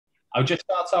I'll just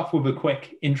start off with a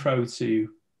quick intro to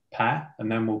Per, and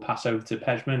then we'll pass over to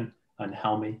Pejman and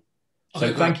Helmy. So Okay,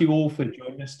 good. thank you all for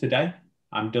joining us today.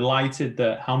 I'm delighted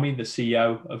that Helmy, the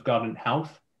CEO of Guardant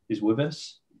Health, is with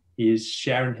us. He is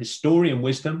sharing his story and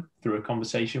wisdom through a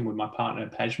conversation with my partner,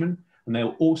 Pejman, and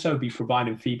they'll also be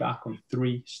providing feedback on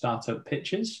 3 startup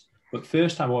pitches. But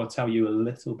first, I want to tell you a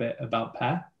little bit about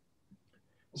Per.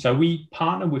 So we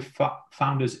partner with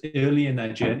founders early in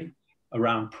their journey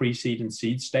around pre-seed and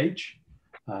seed stage.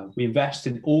 We invest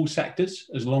in all sectors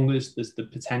as long as there's the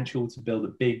potential to build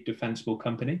a big defensible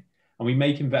company. And we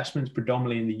make investments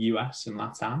predominantly in the US and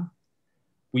LATAM.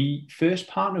 We first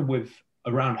partnered with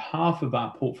around half of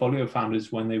our portfolio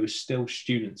founders when they were still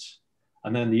students.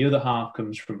 And then the other half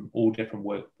comes from all different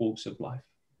walks of life.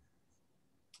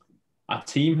 Our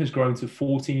team has grown to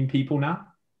 14 people now.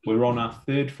 We're on our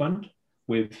 3rd fund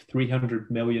with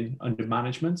 300 million under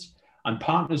management. And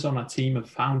partners on our team have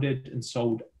founded and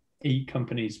sold 8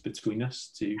 companies between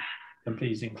us to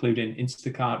companies including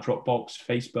Instacart, Dropbox,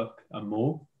 Facebook, and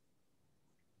more.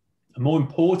 And more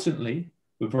importantly,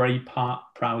 we're very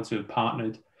proud to have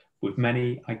partnered with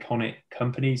many iconic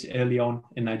companies early on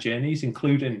in their journeys,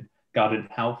 including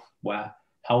Guardant Health, where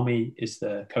Helmy is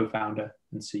the co-founder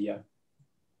and CEO.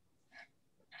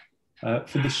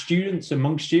 For the students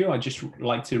amongst you, I'd just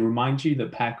like to remind you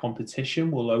that pair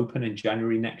competition will open in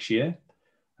January next year.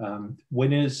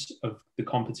 Winners of the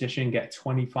competition get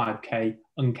 25K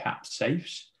uncapped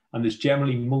safes, and there's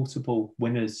generally multiple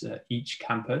winners at each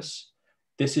campus.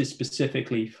 This is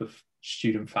specifically for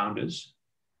student founders.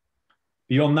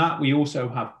 Beyond that, we also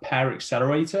have Pair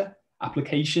Accelerator.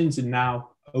 Applications are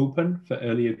now open for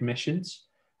early admissions.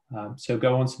 So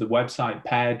go onto the website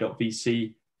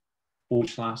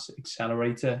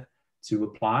pair.vc/accelerator to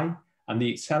apply. And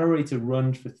the accelerator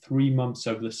runs for 3 months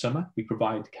over the summer. We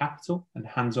provide capital and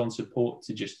hands-on support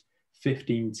to just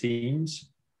 15 teams.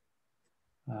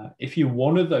 If you're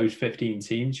one of those 15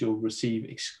 teams, you'll receive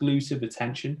exclusive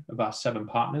attention of our 7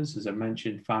 partners. As I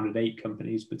mentioned, founded 8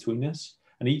 companies between us.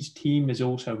 And each team is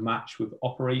also matched with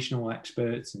operational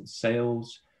experts in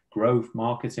sales, growth,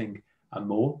 marketing, and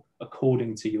more,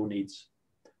 according to your needs.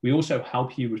 We also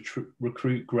help you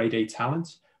recruit grade A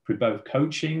talent through both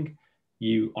coaching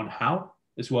you on how,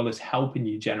 as well as helping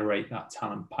you generate that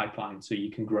talent pipeline so you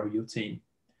can grow your team.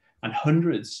 And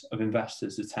hundreds of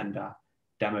investors attend our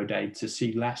demo day to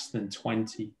see less than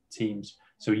 20 teams.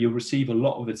 So you'll receive a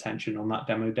lot of attention on that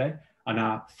demo day. And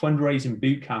our fundraising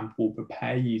bootcamp will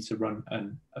prepare you to run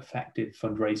an effective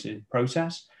fundraising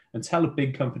process and tell a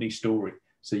big company story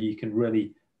so you can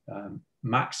really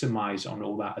maximize on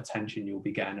all that attention you'll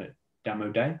be getting at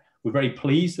demo day. We're very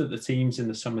pleased that the teams in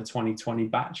the summer 2020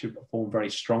 batch have performed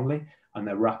very strongly, and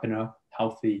they're wrapping up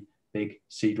healthy, big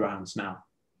seed rounds now.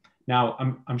 Now,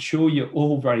 I'm sure you're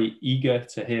all very eager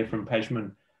to hear from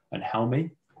Pejman and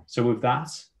Helmy. So with that,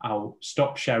 I'll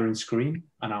stop sharing screen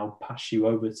and I'll pass you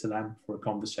over to them for a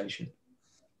conversation.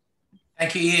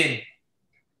 Thank you, Ian.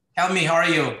 Helmy, how are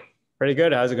you? Pretty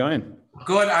good. How's it going?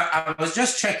 Good. I was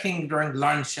just checking during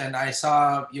lunch and I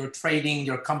saw you're trading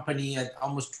your company at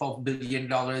almost $12 billion,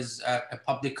 a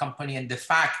public company. And the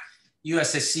fact you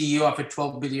as a CEO of a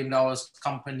 $12 billion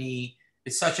company,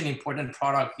 it's such an important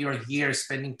product. You're here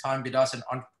spending time with us and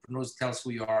entrepreneurs tells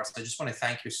who you are. So I just want to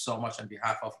thank you so much on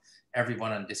behalf of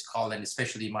everyone on this call and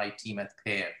especially my team at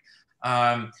Pair.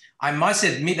 I must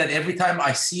admit that every time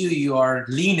I see you, you are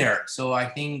leaner. So I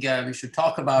think we should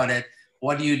talk about it.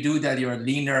 What do you do that you're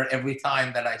leaner every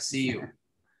time that I see you?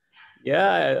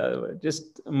 Yeah,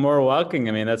 just more walking.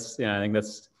 I mean, that's, I think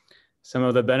that's some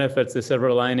of the benefits, the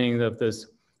silver linings of this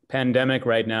pandemic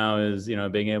right now is,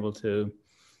 being able to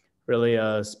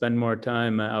really spend more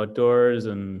time outdoors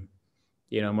and,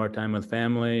 more time with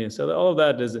family. So all of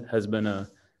that has been a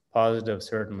positive,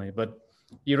 certainly. But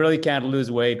you really can't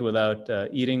lose weight without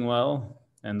eating well.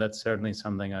 And that's certainly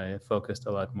something I focused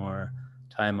a lot more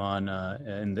time on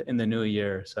in the new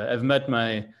year. So I've met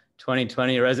my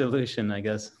 2020 resolution, I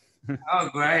guess. Oh,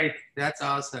 great. That's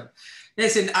awesome.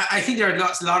 Listen, I think there are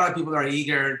a lot of people are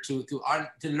eager to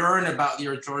learn about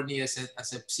your journey as a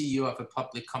CEO of a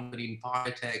public company in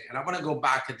biotech. And I want to go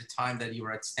back at the time that you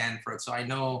were at Stanford. So I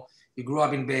know you grew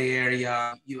up in Bay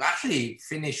Area. You actually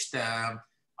finished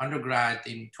undergrad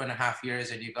in 2.5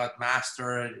 years and you got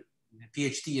master,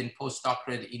 PhD and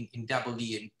postdoctorate in double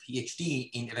E and PhD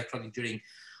in electronic engineering.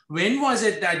 When was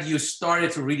it that you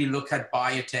started to really look at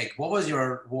biotech? What was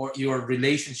your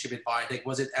relationship with biotech?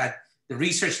 Was it at the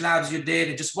research labs you did?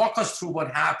 And just walk us through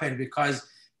what happened, because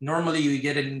normally you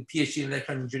get a PhD in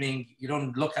electronic engineering, you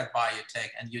don't look at biotech,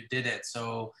 and you did it.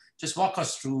 So just walk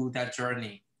us through that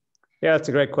journey. Yeah, that's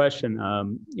a great question.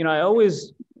 I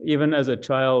always even as a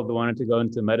child, wanted to go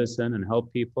into medicine and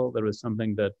help people. That was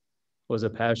something that was a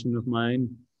passion of mine.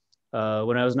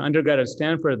 When I was an undergrad at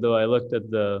Stanford, though, I looked at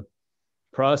the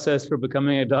process for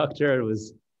becoming a doctor. It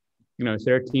was,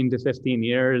 13 to 15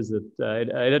 years.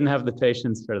 That I didn't have the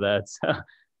patience for that. So I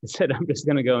said, I'm just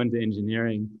going to go into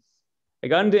engineering. I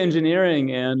got into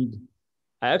engineering, and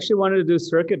I actually wanted to do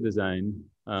circuit design.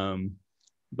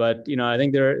 But I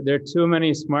think there are too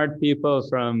many smart people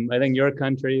from, I think, your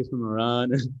country, from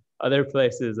Iran, and other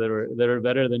places that are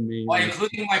better than me. Well,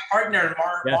 including my partner,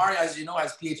 Yeah. Mar, as you know,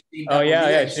 has PhD in Oh yeah, WA.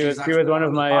 yeah. She was one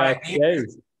of my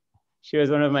TAs. She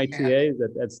was one of my TAs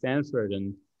at Stanford,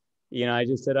 and I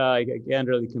just said, I can't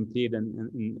really compete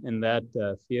in that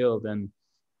field. And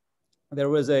there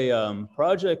was a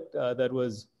project that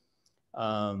was,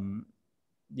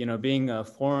 being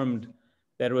formed.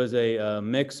 That was a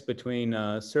mix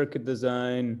between circuit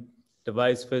design,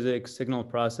 device physics, signal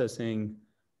processing,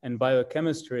 and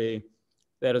biochemistry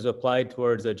that is applied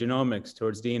towards genomics,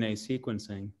 towards DNA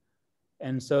sequencing.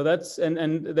 And so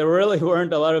and there really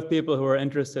weren't a lot of people who were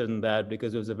interested in that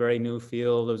because it was a very new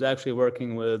field. I was actually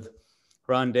working with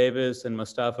Ron Davis and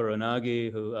Mustafa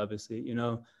Ronaghi, who obviously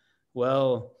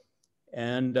well.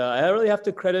 And I really have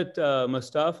to credit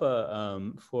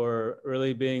Mustafa for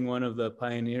really being one of the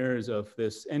pioneers of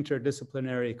this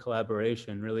interdisciplinary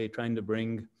collaboration, really trying to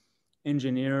bring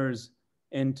engineers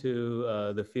into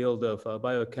the field of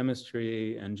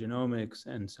biochemistry and genomics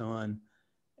and so on.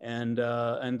 And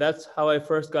that's how I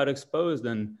first got exposed.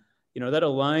 And, that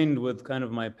aligned with kind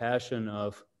of my passion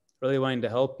of really wanting to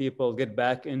help people get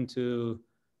back into,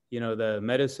 the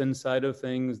medicine side of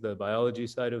things, the biology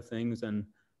side of things. And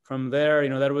from there,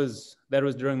 that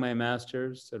was during my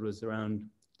master's. It was around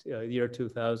year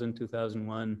 2000,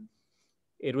 2001.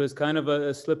 It was kind of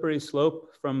a slippery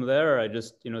slope from there. I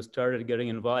just, started getting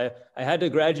involved. I had to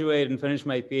graduate and finish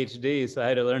my PhD, so I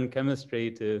had to learn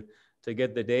chemistry to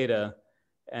get the data.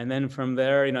 And then from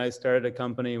there, I started a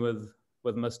company with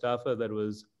Mustafa that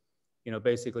was,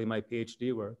 basically my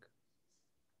PhD work.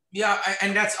 Yeah,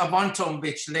 and that's Avantum,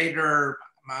 which later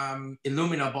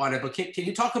Illumina bought it. But can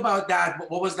you talk about that?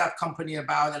 What was that company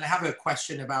about? And I have a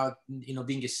question about,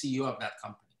 being a CEO of that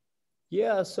company.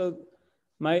 Yeah, so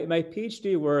my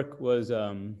PhD work was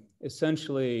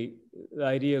essentially the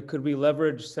idea, could we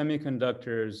leverage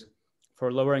semiconductors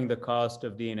for lowering the cost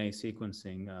of DNA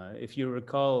sequencing? If you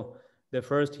recall, the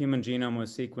first human genome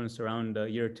was sequenced around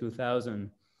year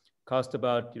 2000, cost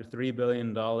about $3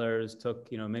 billion, took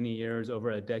many years,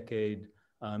 over a decade,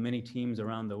 many teams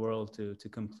around the world to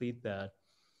complete that.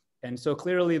 And so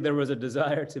clearly there was a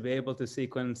desire to be able to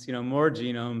sequence more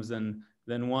genomes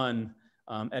than one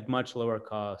at much lower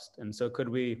cost. And so could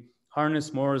we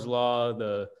harness Moore's law,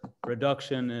 the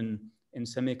reduction in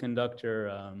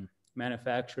semiconductor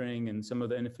manufacturing and some of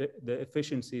the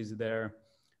efficiencies there,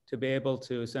 to be able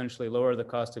to essentially lower the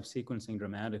cost of sequencing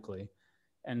dramatically.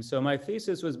 And so my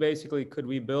thesis was basically, could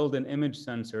we build an image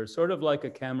sensor, sort of like a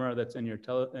camera that's in your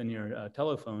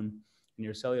telephone, in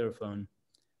your cellular phone,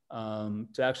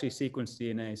 to actually sequence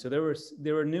DNA. So there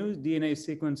were new DNA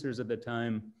sequencers at the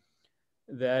time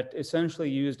that essentially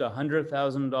used a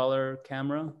 $100,000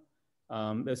 camera,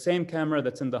 the same camera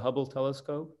that's in the Hubble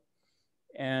telescope.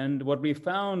 And what we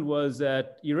found was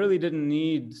that you really didn't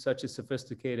need such a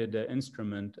sophisticated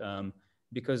instrument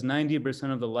because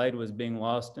 90% of the light was being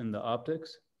lost in the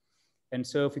optics. And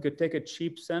so if we could take a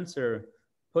cheap sensor,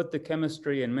 put the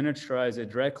chemistry and miniaturize it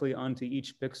directly onto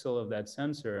each pixel of that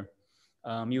sensor,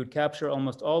 you would capture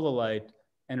almost all the light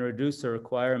and reduce the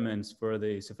requirements for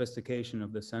the sophistication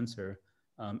of the sensor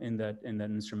in that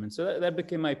instrument. So that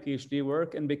became my PhD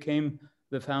work and became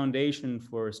the foundation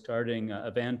for starting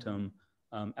Avantum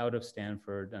out of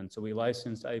Stanford. And so we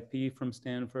licensed IP from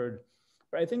Stanford.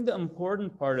 But I think the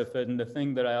important part of it, and the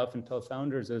thing that I often tell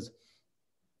founders is,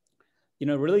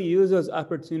 really use those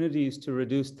opportunities to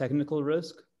reduce technical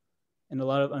risk and a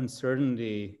lot of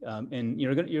uncertainty. And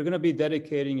you're going to be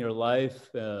dedicating your life,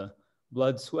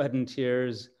 blood, sweat, and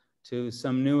tears to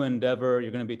some new endeavor.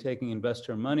 You're going to be taking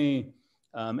investor money,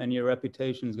 and your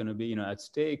reputation is going to be, at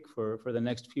stake for the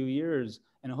next few years.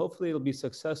 And hopefully it'll be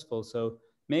successful. So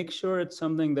make sure it's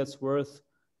something that's worth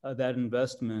that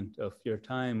investment of your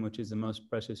time, which is the most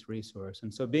precious resource.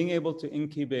 And so being able to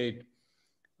incubate,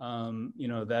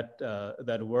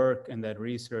 that work and that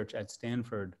research at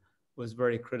Stanford was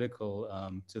very critical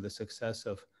to the success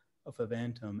of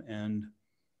Avantum. And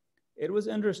it was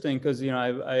interesting because,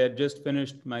 I had just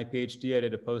finished my PhD. I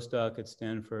did a postdoc at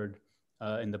Stanford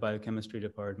in the biochemistry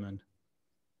department.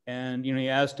 And, he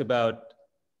asked about,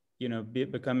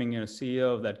 becoming a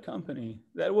CEO of that company.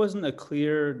 That wasn't a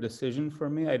clear decision for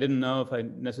me. I didn't know if I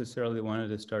necessarily wanted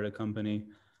to start a company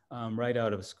right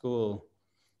out of school,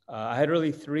 I had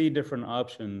really three different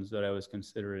options that I was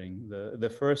considering. The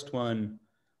first one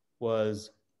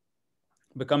was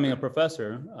becoming a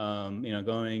professor,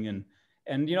 going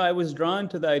and I was drawn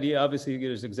to the idea. Obviously,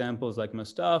 there's examples like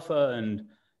Mustafa and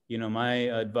my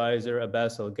advisor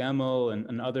Abbas Al-Gamel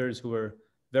and others who were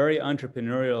very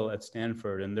entrepreneurial at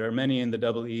Stanford, and there are many in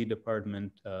the EE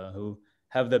department who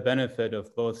have the benefit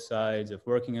of both sides of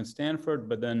working at Stanford,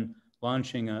 but then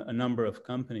launching a number of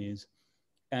companies.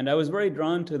 And I was very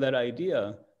drawn to that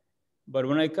idea. But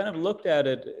when I kind of looked at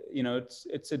it,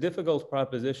 it's a difficult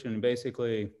proposition.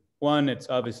 Basically, one, it's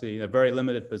obviously a very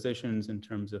limited positions in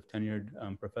terms of tenured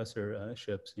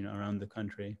professorships, around the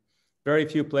country. Very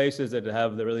few places that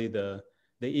have the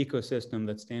ecosystem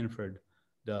that Stanford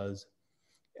does.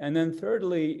 And then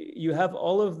thirdly, you have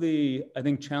all of the, I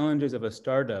think, challenges of a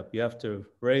startup. You have to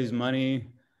raise money,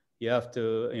 you have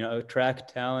to,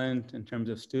 attract talent in terms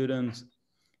of students.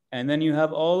 And then you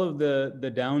have all of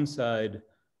the downside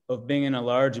of being in a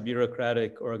large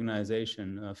bureaucratic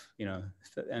organization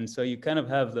and so you kind of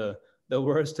have the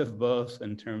worst of both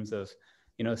in terms of,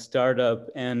 startup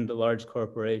and large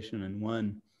corporation in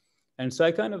one. And so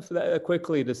I kind of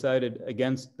quickly decided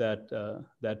against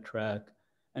that track.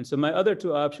 And so my other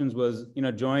two options was,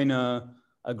 join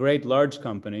a great large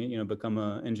company, become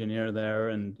an engineer there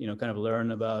and, kind of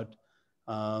learn about,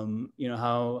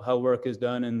 how work is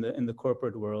done in the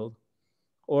corporate world,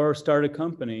 or start a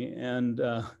company. And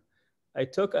I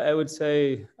took, I would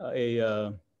say,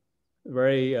 a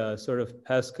very sort of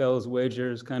Pascal's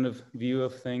wagers kind of view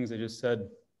of things. I just said,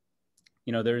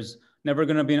 there's never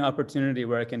going to be an opportunity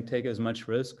where I can take as much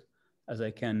risk as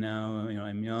I can now.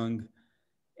 I'm young.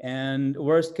 And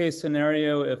worst case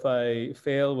scenario, if I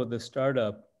fail with the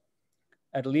startup,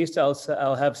 at least I'll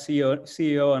have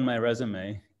CEO on my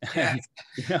resume. Yeah.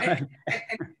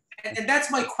 And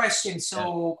that's my question.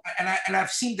 So, yeah. and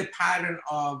I've seen the pattern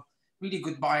of really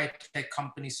good biotech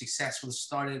companies successful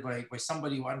started by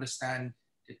somebody who understand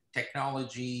the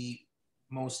technology,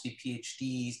 mostly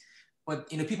PhDs. But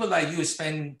people like you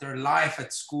spend their life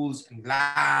at schools and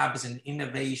labs and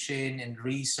innovation and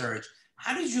research.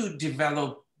 How did you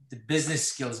develop the business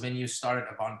skills when you started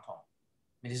Avantom?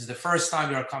 I mean, this is the first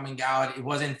time you're coming out. It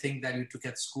wasn't thing that you took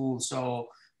at school. So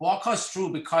walk us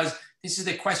through, because this is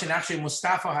the question. Actually,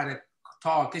 Mustafa had a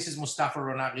talk. This is Mustafa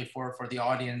Ronaghi for the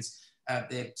audience,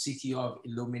 the CTO of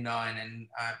Illumina and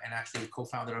actually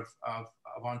co-founder of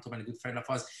Avantom and a good friend of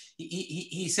us.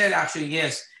 He said, actually,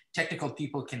 yes, technical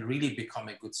people can really become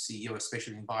a good CEO,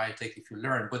 especially in biotech if you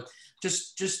learn. But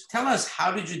just tell us,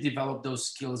 how did you develop those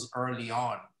skills early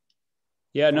on?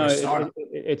 Yeah, no,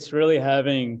 it's really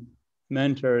having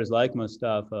mentors like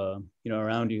Mustafa,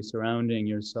 around you, surrounding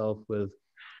yourself with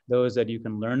those that you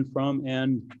can learn from.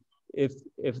 And if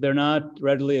they're not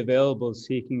readily available,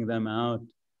 seeking them out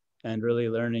and really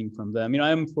learning from them.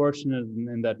 I'm fortunate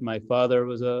in that my father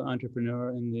was an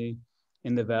entrepreneur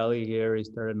in the Valley here. He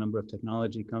started a number of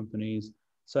technology companies.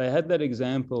 So I had that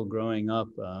example growing up,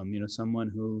 someone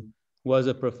who was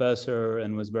a professor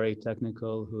and was very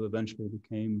technical, who eventually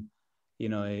became,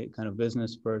 a kind of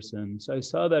business person. So I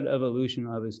saw that evolution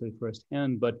obviously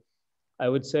firsthand, but I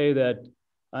would say that,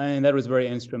 and that was very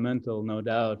instrumental, no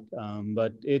doubt.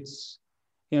 But it's,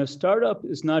 startup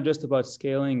is not just about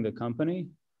scaling the company.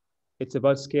 It's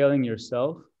about scaling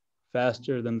yourself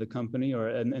faster than the company, or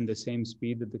in the same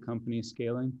speed that the company is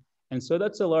scaling. And so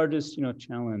that's the largest,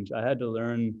 challenge. I had to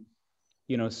learn,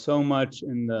 so much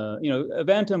in the,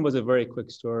 Avantom was a very quick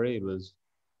story. It was,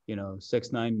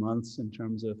 6-9 months in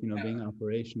terms of, being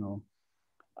operational.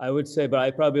 I would say, but I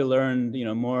probably learned,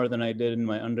 more than I did in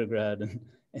my undergrad. And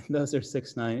those are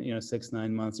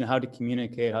 6-9 months, how to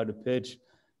communicate, how to pitch,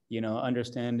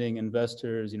 understanding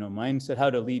investors, mindset, how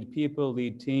to lead people,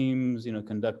 lead teams,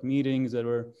 conduct meetings that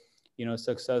were,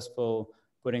 successful,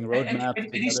 putting roadmaps.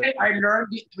 And when you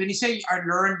say I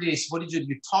learned this, what did you do?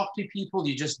 You talk to people,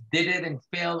 you just did it and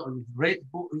failed, or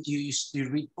you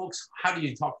read books? How do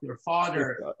you talk to your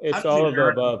father? It's all of the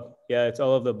above. Yeah, it's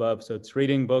all of the above. So it's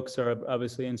reading books are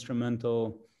obviously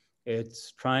instrumental.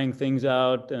 It's trying things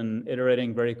out and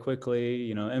iterating very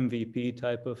quickly, MVP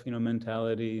type of,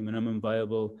 mentality, minimum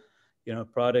viable,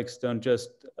 products. Don't just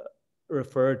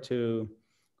refer to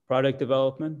product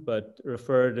development, but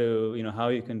refer to, how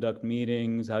you conduct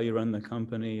meetings, how you run the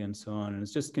company, and so on. And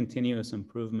it's just continuous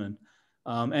improvement.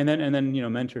 And then,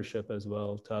 mentorship as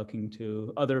well, talking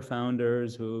to other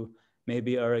founders who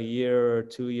maybe are a year or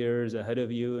 2 years ahead of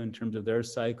you in terms of their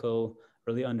cycle,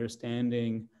 really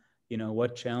understanding,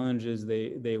 what challenges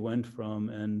they went from,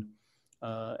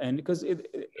 and because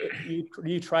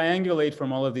you triangulate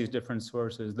from all of these different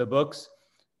sources. The books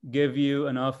give you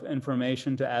enough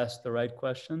information to ask the right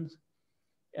questions.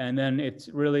 And then it's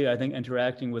really, I think,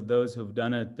 interacting with those who've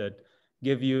done it that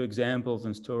give you examples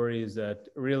and stories that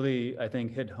really, I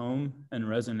think, hit home and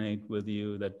resonate with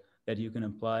you that you can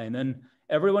apply. And then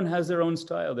everyone has their own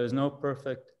style. There's no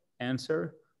perfect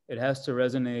answer. It has to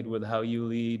resonate with how you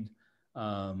lead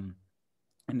and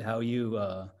how you,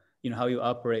 how you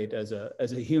operate as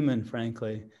a human,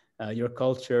 frankly. Your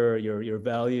culture, your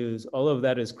values, all of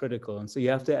that is critical. And so you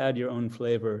have to add your own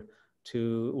flavor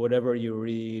to whatever you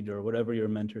read or whatever your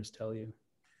mentors tell you.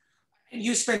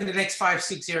 You spend the next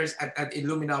 5-6 years at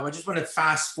Illumina. I just want to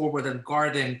fast forward on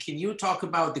Guardant. Can you talk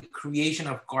about the creation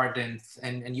of Guardant?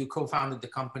 And you co-founded the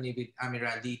company with Amir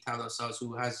Ali Talasaz,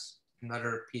 who has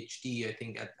another PhD, I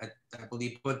think, I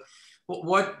believe. But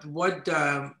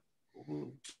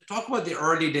talk about the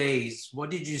early days.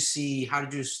 What did you see? How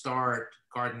did you start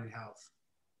Guardant Health?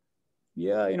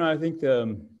 Yeah, I think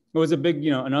it was a big,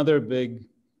 another big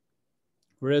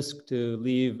risk to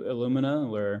leave Illumina,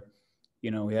 where,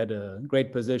 we had a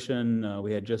great position.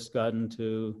 We had just gotten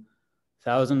to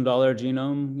 $1,000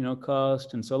 genome,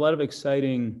 cost. And so a lot of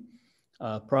exciting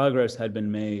progress had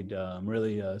been made,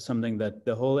 really something that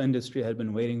the whole industry had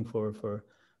been waiting for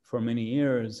many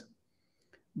years.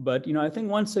 But, I think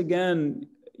once again,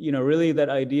 really that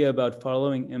idea about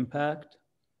following impact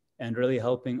and really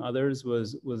helping others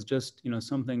was just,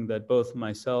 something that both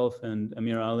myself and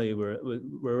Amir Ali were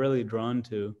really drawn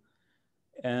to.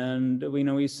 And,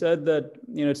 we said that,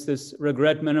 it's this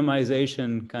regret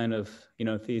minimization kind of,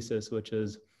 thesis, which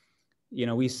is,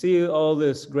 we see all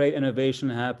this great innovation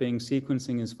happening.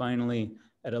 Sequencing is finally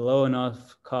at a low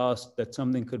enough cost that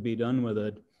something could be done with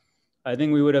it. I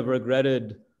think we would have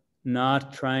regretted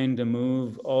not trying to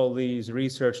move all these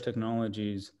research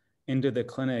technologies into the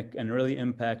clinic and really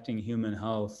impacting human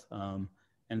health.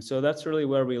 And so that's really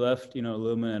where we left,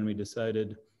 Illumina, and we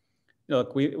decided,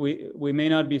 look, we may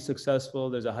not be successful.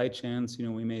 There's a high chance,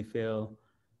 we may fail,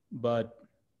 but,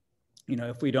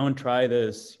 if we don't try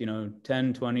this,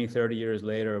 10, 20, 30 years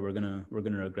later, we're gonna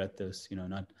regret this,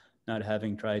 not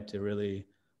having tried to really,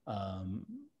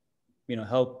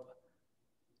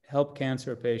 help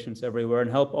cancer patients everywhere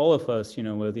and help all of us,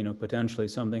 with, potentially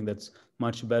something that's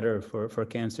much better for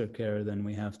cancer care than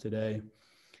we have today.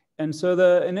 And so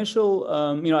the initial,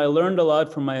 I learned a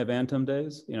lot from my Avantum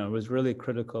days. It was really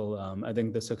critical. I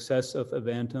think the success of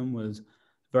Avantum was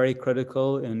very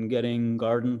critical in getting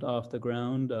Guardant off the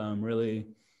ground. Really,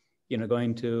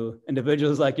 going to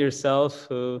individuals like yourself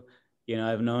who,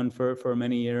 I've known for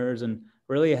many years, and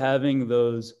really having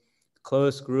those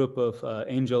close group of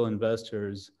angel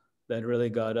investors that really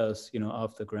got us,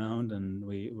 off the ground. And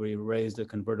we raised a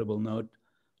convertible note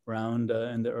round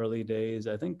in the early days.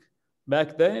 I think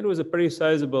back then it was a pretty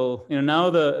sizable, now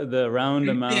the round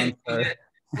amount are...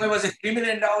 Well, it was a $3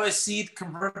 million seed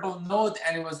convertible note,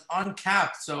 and it was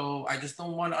uncapped. So I just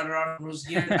don't want other entrepreneurs to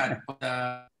hear that. But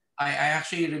I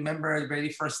actually remember the very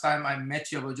first time I met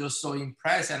you, I was just so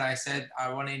impressed. And I said,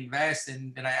 I want to invest.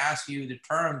 And then I asked you the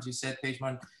terms. You said,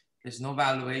 Pejman, there's no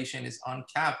valuation, it's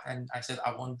uncapped. And I said,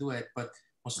 I won't do it. But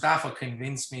Mustafa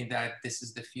convinced me that this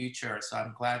is the future. So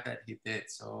I'm glad that he did.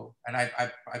 So, and I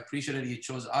appreciate that you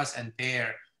chose us and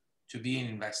Pear to be an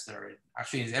investor.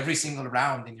 Actually, it's every single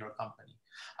round in your company.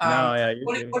 Can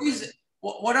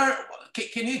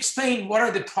you explain what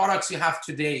are the products you have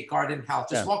today, Guardant Health?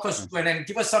 Just walk us through and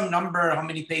give us some number, how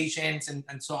many patients and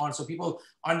so on, so people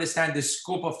understand the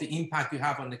scope of the impact you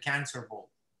have on the cancer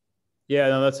bowl. Yeah,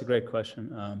 no, that's a great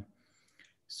question.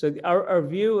 So our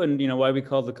view and why we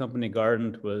called the company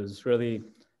Guardant was really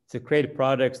to create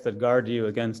products that guard you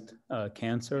against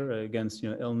cancer, against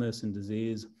illness and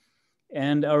disease.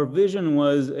 And our vision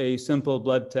was a simple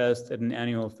blood test at an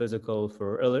annual physical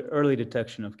for early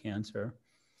detection of cancer.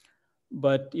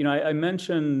 But I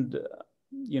mentioned,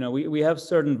 we have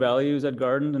certain values at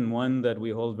Guardant, and one that we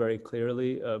hold very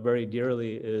clearly, very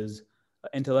dearly, is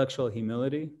intellectual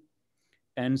humility.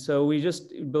 And so we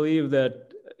just believe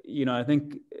that, I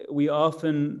think we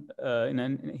often,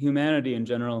 in humanity in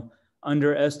general,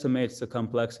 underestimates the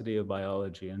complexity of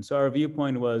biology. And so our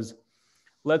viewpoint was,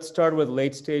 let's start with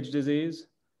late stage disease.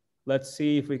 Let's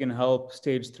see if we can help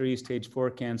stage 3, stage 4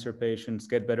 cancer patients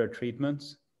get better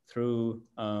treatments through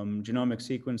genomic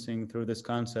sequencing, through this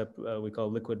concept we call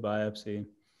liquid biopsy.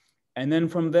 And then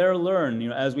from there learn,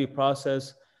 as we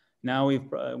process, now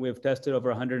we've tested over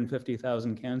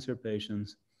 150,000 cancer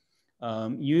patients.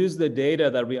 Use the data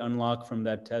that we unlock from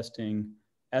that testing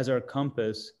as our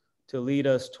compass to lead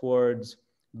us towards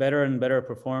better and better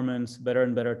performance, better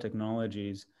and better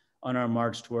technologies on our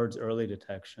march towards early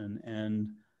detection. And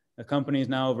the company is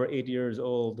now over 8 years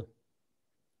old.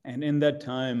 And in that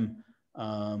time,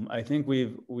 I think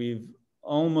we've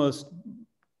almost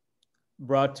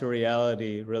brought to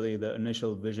reality really the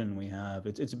initial vision we have.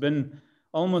 It's been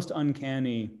almost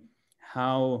uncanny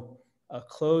how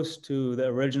close to the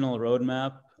original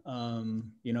roadmap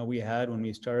we had when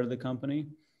we started the company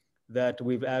that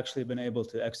we've actually been able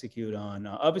to execute on.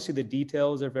 Obviously, the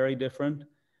details are very different,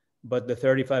 but the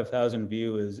 35,000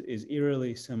 view is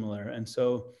eerily similar. And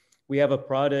so we have a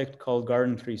product called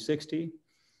Guardant 360,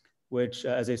 which,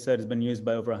 as I said, has been used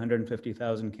by over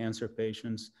 150,000 cancer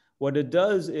patients. What it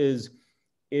does is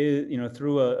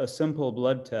through a simple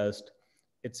blood test,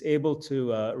 it's able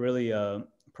to really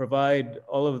provide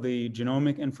all of the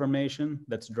genomic information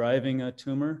that's driving a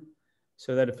tumor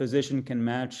so that a physician can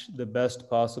match the best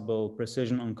possible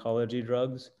precision oncology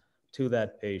drugs to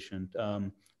that patient.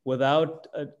 Without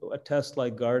a test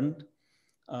like Guardant,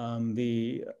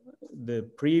 the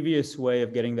previous way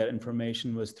of getting that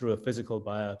information was through a physical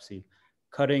biopsy,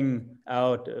 cutting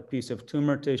out a piece of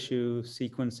tumor tissue,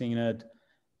 sequencing it.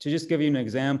 To just give you an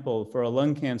example, for a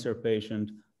lung cancer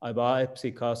patient, a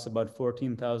biopsy costs about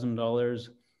 $14,000,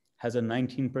 has a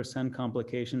 19%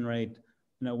 complication rate,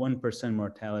 and a 1%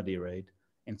 mortality rate.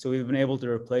 And so we've been able to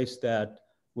replace that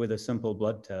with a simple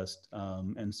blood test.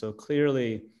 And so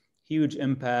clearly, huge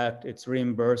impact. It's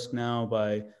reimbursed now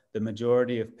by the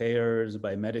majority of payers,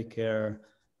 by Medicare.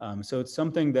 So it's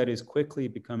something that is quickly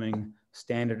becoming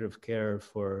standard of care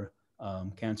for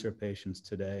cancer patients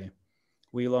today.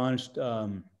 We launched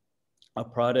a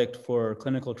product for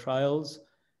clinical trials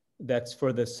that's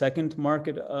for the second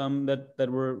market that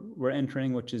we're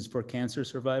entering, which is for cancer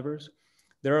survivors.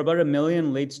 There are about 1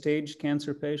 million late-stage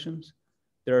cancer patients.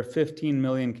 There are 15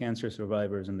 million cancer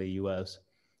survivors in the US.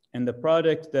 And the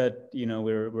product that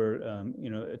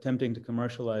we're attempting to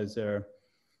commercialize there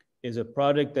is a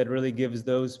product that really gives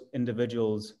those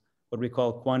individuals what we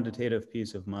call quantitative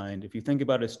peace of mind. If you think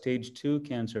about a stage 2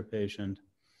 cancer patient,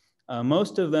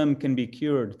 most of them can be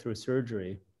cured through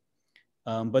surgery.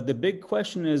 But the big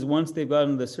question is, once they've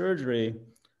gotten the surgery,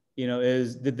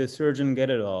 did the surgeon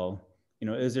get it all?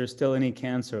 Is there still any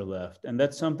cancer left? And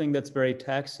that's something that's very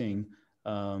taxing,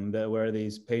 where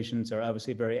these patients are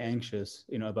obviously very anxious,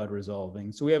 about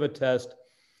resolving. So we have a test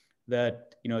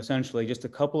that, essentially just a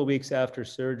couple of weeks after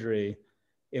surgery,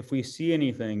 if we see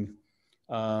anything,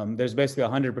 there's basically a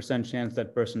 100% chance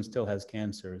that person still has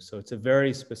cancer. So it's a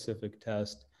very specific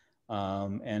test,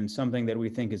 and something that we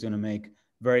think is going to make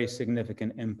very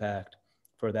significant impact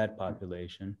for that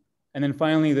population. And then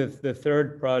finally, the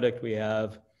third product we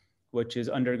have, which is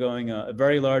undergoing a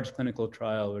very large clinical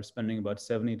trial. We're spending about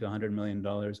 $70 to $100 million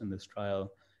in this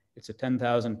trial. It's a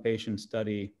 10,000 patient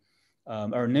study.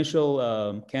 Our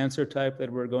initial cancer type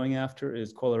that we're going after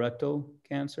is colorectal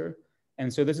cancer.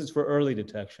 And so this is for early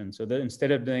detection. So that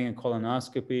instead of doing a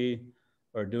colonoscopy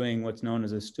or doing what's known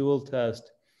as a stool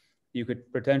test, you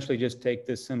could potentially just take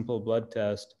this simple blood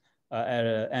test at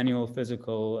an annual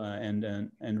physical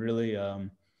and really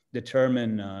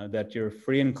determine that you're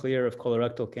free and clear of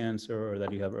colorectal cancer, or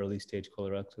that you have early stage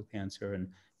colorectal cancer, and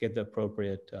get the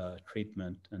appropriate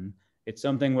treatment. And it's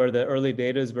something where the early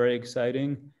data is very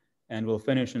exciting, and we'll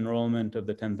finish enrollment of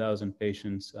the 10,000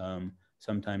 patients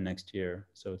sometime next year.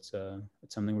 So it's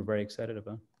something we're very excited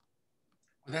about.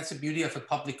 Well, that's the beauty of a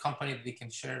public company, that they can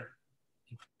share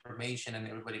information and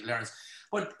everybody learns.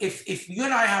 But if you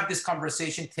and I have this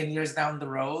conversation 10 years down the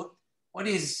road, what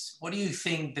do you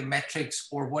think the metrics,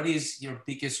 or what is your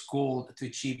biggest goal to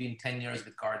achieve in 10 years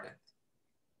with Guardant?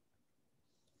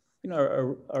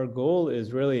 Our goal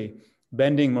is really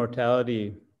bending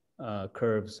mortality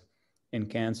curves in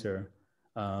cancer.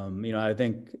 I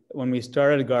think when we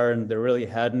started Guardant, there really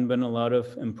hadn't been a lot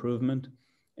of improvement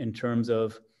in terms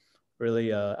of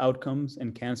really outcomes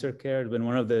in cancer care. It's been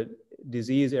one of the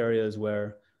disease areas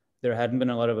where there hadn't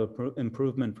been a lot of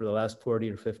improvement for the last 40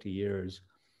 or 50 years.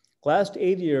 Last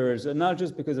 8 years, and not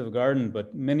just because of Guardant,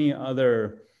 but many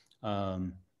other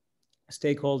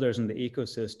stakeholders in the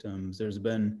ecosystems, there's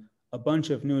been a bunch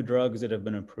of new drugs that have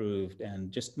been approved,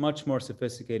 and just much more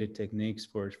sophisticated techniques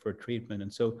for treatment.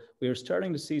 And so we are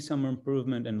starting to see some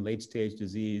improvement in late stage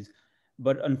disease,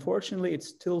 but unfortunately it's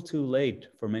still too late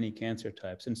for many cancer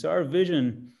types. And so our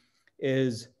vision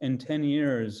is, in 10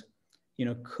 years,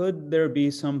 could there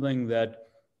be something that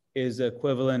is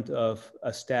equivalent of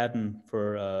a statin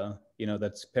for,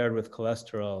 that's paired with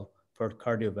cholesterol for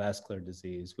cardiovascular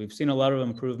disease? We've seen a lot of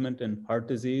improvement in heart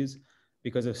disease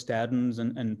because of statins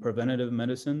and preventative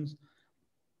medicines.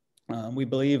 We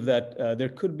believe that there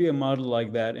could be a model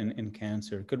like that in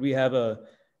cancer. Could we have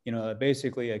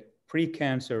basically a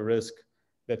pre-cancer risk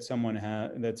that someone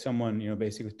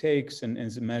basically takes and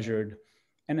is measured,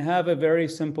 and have a very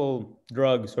simple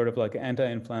drug, sort of like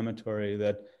anti-inflammatory,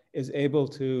 that is able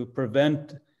to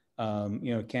prevent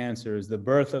cancers, the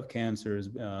birth of cancers,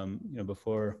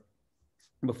 before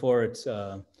it's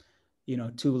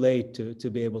too late to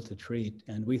be able to treat.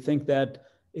 And we think that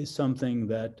is something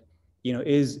that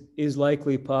is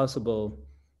likely possible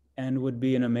and would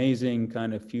be an amazing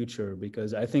kind of future,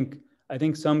 because I think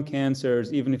some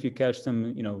cancers, even if you catch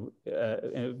them,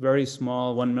 very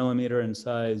small, 1 millimeter in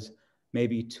size, may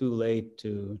be too late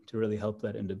to really help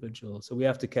that individual. So we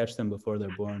have to catch them before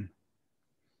they're born.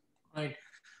 Right.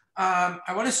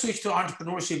 I want to switch to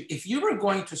entrepreneurship. If you were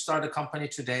going to start a company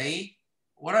today,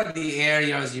 what are the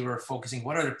areas you were focusing?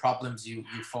 What are the problems you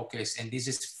focus? And this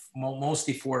is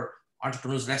mostly for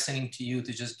entrepreneurs listening to you,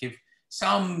 to just give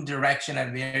some direction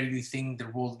and where you think the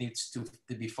world needs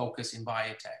to be focused in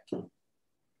biotech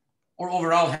or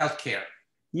overall healthcare.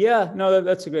 Yeah, no,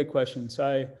 that's a great question.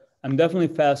 So I'm definitely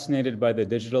fascinated by the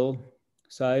digital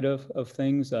side of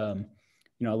things. A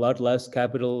lot less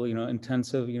capital,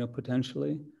 intensive,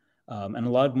 potentially, and a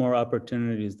lot more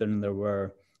opportunities than there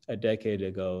were a decade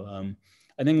ago.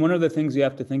 I think one of the things you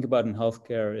have to think about in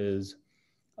healthcare is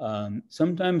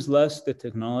sometimes less the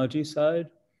technology side,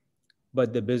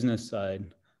 but the business side.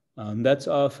 That's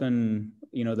often,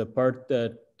 the part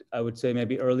that I would say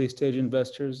maybe early stage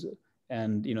investors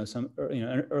and some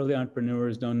early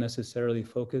entrepreneurs don't necessarily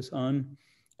focus on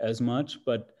as much,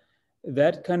 but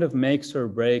that kind of makes or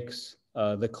breaks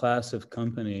the class of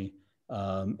company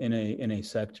in a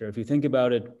sector. If you think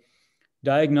about it,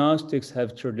 diagnostics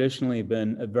have traditionally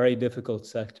been a very difficult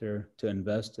sector to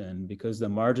invest in because the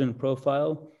margin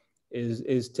profile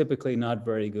is typically not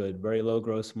very good, very low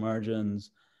gross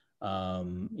margins,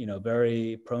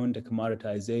 very prone to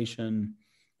commoditization,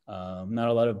 not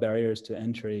a lot of barriers to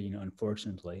entry,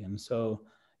 unfortunately. And so,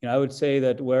 I would say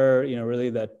that we're, really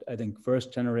that, I think,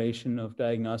 first generation of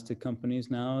diagnostic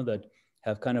companies now that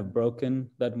have kind of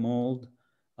broken that mold.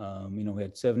 We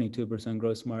had 72%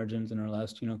 gross margins in our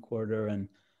last, quarter, and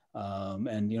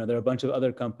there are a bunch of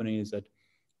other companies that,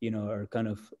 are kind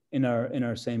of in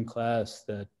our same class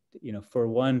that, for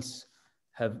once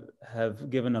have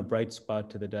given a bright spot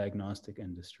to the diagnostic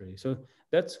industry. So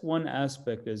that's one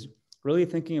aspect, is really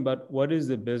thinking about what is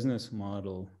the business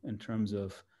model in terms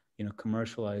of,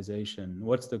 commercialization.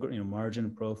 What's the margin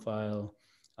profile?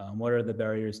 What are the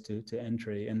barriers to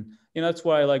entry? And that's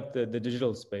why I like the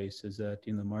digital space, is that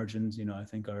the margins I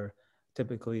think are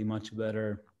typically much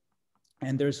better,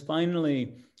 and there's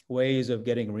finally ways of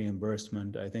getting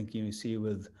reimbursement. I think you see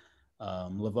with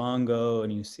Livongo,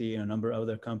 and you see a number of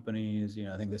other companies.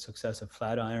 I think the success of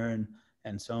Flatiron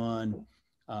and so on.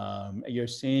 You're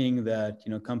seeing that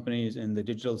companies in the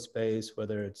digital space,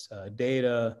 whether it's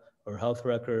data or health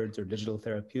records or digital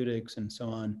therapeutics and so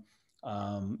on,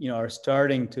 are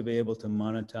starting to be able to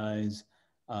monetize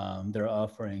their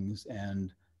offerings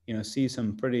and see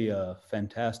some pretty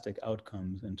fantastic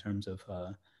outcomes in terms of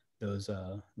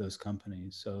those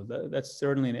companies. So that's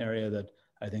certainly an area that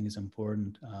I think is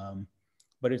important.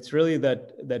 But it's really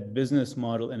that business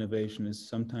model innovation is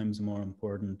sometimes more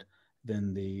important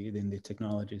than the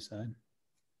technology side.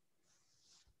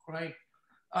 Great.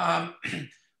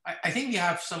 I think we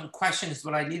have some questions,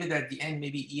 but I leave it at the end.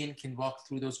 Maybe Ian can walk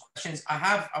through those questions.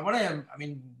 I want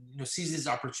to seize this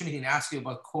opportunity and ask you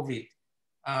about COVID.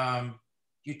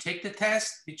 You take the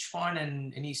test, which one,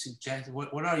 and any suggestions?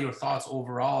 What are your thoughts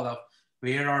overall of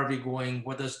where are we going?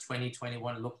 What does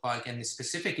 2021 look like? And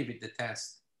specifically with the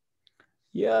test?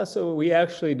 Yeah, so we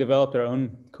actually developed our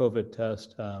own COVID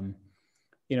test.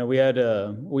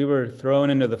 We were thrown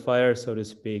into the fire, so to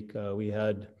speak. We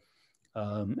had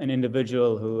an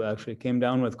individual who actually came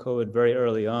down with COVID very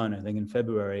early on, I think in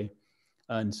February.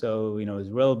 And so, it was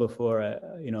well before,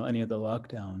 any of the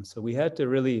lockdowns. So we had to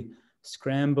really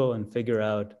scramble and figure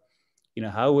out,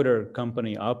 how would our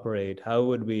company operate? How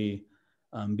would we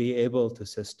be able to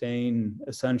sustain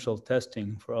essential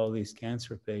testing for all these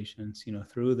cancer patients,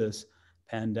 through this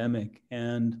pandemic?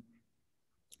 And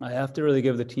I have to really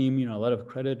give the team, a lot of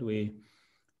credit. We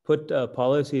put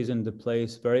policies into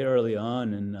place very early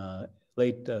on in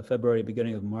late February,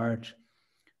 beginning of March,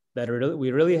 that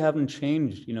we really haven't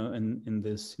changed, in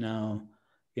this now,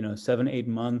 7-8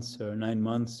 months or 9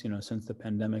 months, since the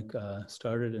pandemic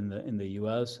started in the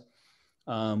U.S.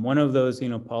 One of those,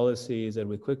 policies that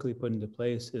we quickly put into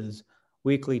place is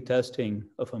weekly testing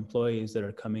of employees that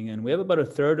are coming in. We have about a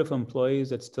third of employees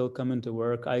that still come into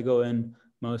work. I go in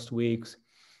most weeks.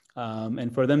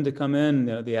 And for them to come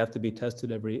in, they have to be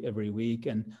tested every week.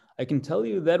 And I can tell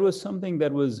you that was something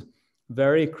that was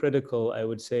very critical, I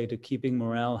would say, to keeping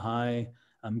morale high,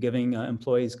 giving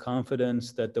employees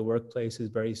confidence that the workplace is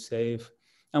very safe.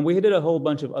 And we did a whole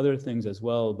bunch of other things as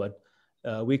well, but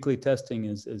weekly testing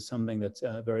is something that's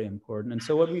very important. And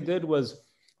so what we did was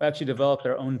we actually developed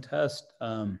our own test,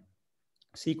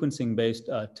 sequencing-based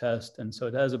test. And so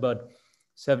it has about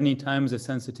 70 times the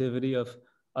sensitivity of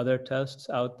other tests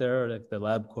out there, like the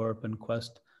LabCorp and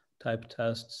Quest type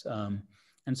tests.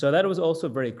 And so that was also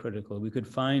very critical. We could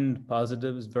find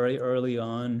positives very early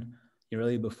on,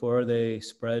 really before they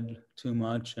spread too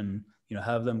much, and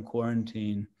have them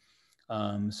quarantine.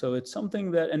 So it's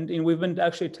something that, and we've been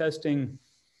actually testing,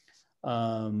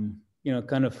 kind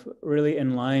of really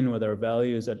in line with our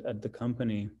values at the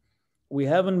company. We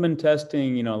haven't been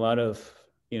testing, a lot of,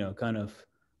 kind of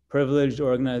privileged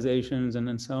organizations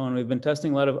and so on. We've been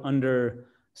testing a lot of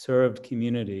underserved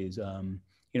communities,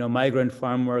 migrant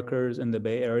farm workers in the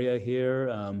Bay Area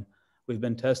here. We've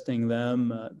been testing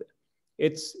them.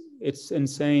 It's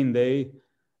insane.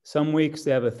 Some weeks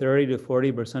they have a 30 to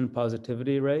 40%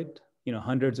 positivity rate,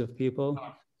 hundreds of people.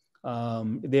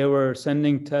 They were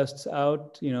sending tests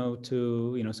out,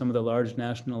 to, some of the large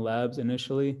national labs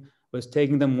initially. It was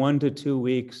taking them 1 to 2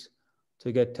 weeks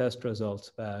to get test results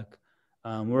back.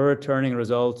 We're returning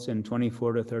results in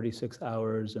 24 to 36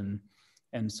 hours.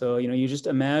 And so, you just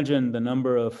imagine the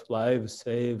number of lives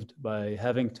saved by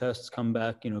having tests come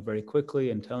back, very quickly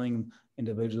and telling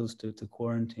individuals to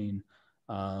quarantine.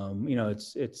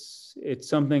 It's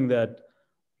something that,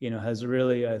 has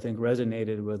really, I think,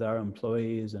 resonated with our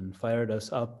employees and fired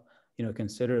us up,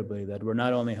 considerably, that we're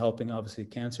not only helping obviously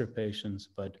cancer patients,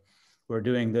 but we're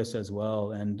doing this as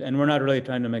well. And we're not really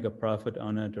trying to make a profit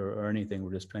on it or anything.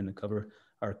 We're just trying to cover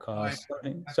our costs.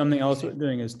 Something else we're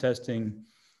doing is testing,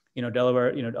 Delaware,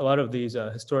 a lot of these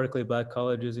historically Black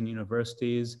colleges and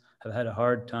universities have had a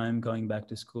hard time going back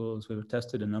to schools. We've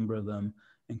tested a number of them,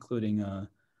 including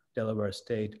Delaware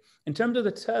State. In terms of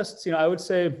the tests, I would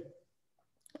say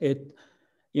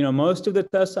most of the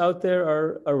tests out there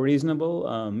are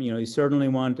reasonable. You certainly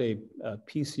want a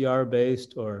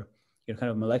PCR-based or kind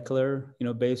of molecular,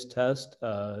 based test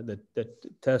that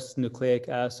tests nucleic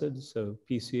acids, so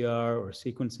PCR or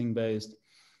sequencing-based.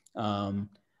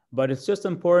 But it's just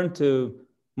important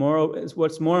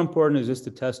what's more important is just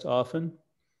to test often.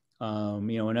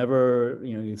 Whenever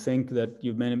you think that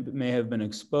you may have been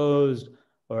exposed,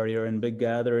 or you're in big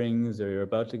gatherings, or you're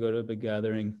about to go to a big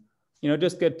gathering,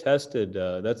 just get tested.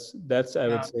 That's I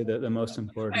would say the most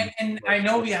important. And I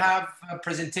know we have a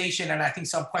presentation and I think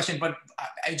some question, but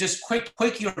I just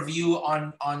quick your view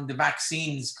on the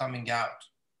vaccines coming out.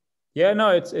 Yeah, no,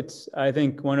 it's I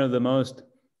think one of the most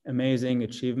amazing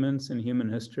achievements in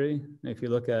human history. If you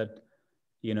look at,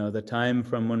 the time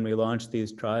from when we launched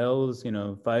these trials,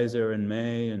 Pfizer in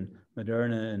May and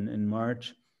Moderna in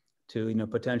March, to,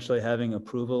 potentially having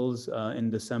approvals in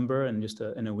December and just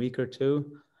in a week or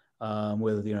two,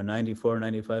 with 94,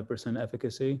 95%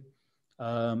 efficacy,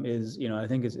 is I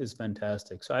think is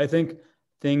fantastic. So I think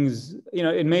things,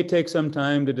 it may take some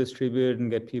time to distribute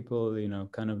and get people,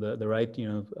 kind of the right,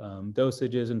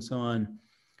 dosages and so on.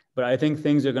 But I think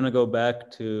things are going to go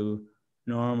back to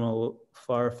normal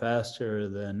far faster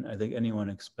than I think anyone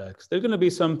expects. There's going to be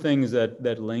some things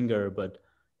that linger, but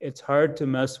it's hard to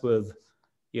mess with,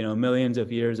 millions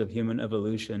of years of human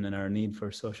evolution and our need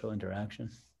for social interaction.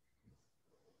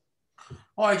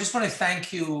 Oh, I just want to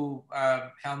thank you,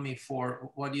 Helmy,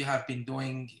 for what you have been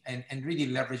doing and really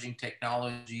leveraging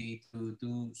technology to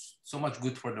do so much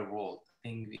good for the world. I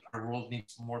think our world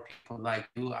needs more people like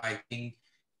you. I think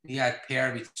we at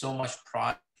Pear with so much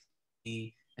pride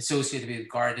associated with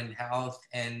Guardant Health.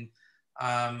 And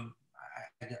I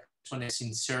just want to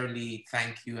sincerely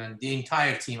thank you and the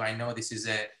entire team. I know this is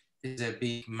a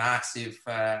big, massive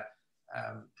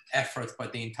effort,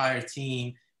 but the entire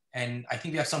team. And I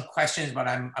think we have some questions, but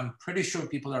I'm pretty sure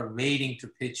people are waiting to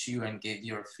pitch you and get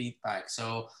your feedback.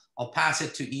 So I'll pass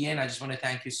it to Ian. I just want to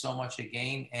thank you so much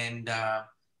again. And I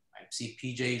see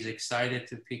PJ is excited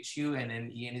to pitch you, and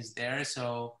then Ian is there.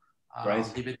 So I'll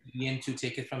give it to Ian to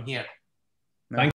take it from here.